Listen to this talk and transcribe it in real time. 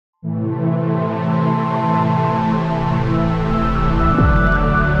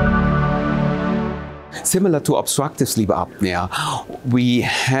similar to obstructive sleep apnea, we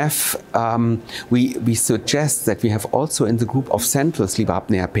have we suggest that we have also in the group of central sleep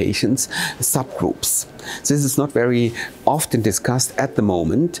apnea patients subgroups. This is not very often discussed at the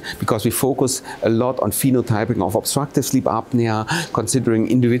moment because we focus a lot on phenotyping of obstructive sleep apnea, considering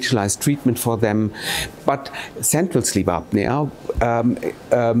individualized treatment for them. But central sleep apnea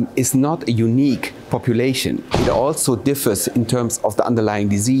is not a unique population. It also differs in terms of the underlying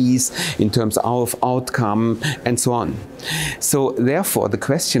disease, in terms of outcome, and so on. So therefore, the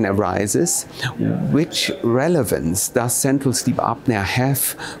question arises, which relevance does central sleep apnea have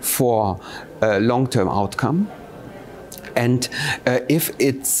for long-term outcome? And if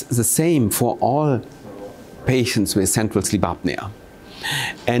it's the same for all patients with central sleep apnea.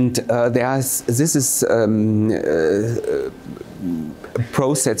 And this is a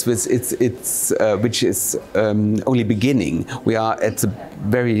process which is only beginning. We are at the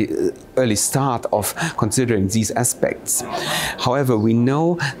very early start of considering these aspects. However, we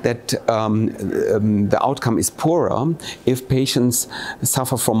know that the outcome is poorer if patients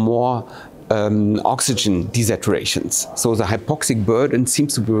suffer from more oxygen desaturations. So the hypoxic burden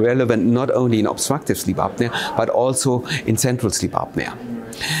seems to be relevant not only in obstructive sleep apnea, but also in central sleep apnea.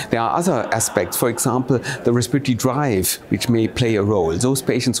 There are other aspects, for example, the respiratory drive, which may play a role. Those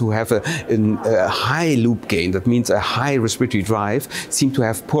patients who have a high loop gain, that means a high respiratory drive, seem to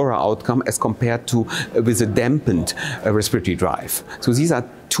have poorer outcome as compared to with a dampened respiratory drive. So these are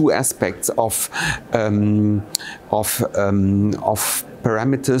two aspects of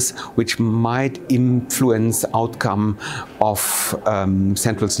parameters which might influence outcome of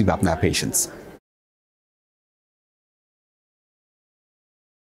central sleep apnea patients.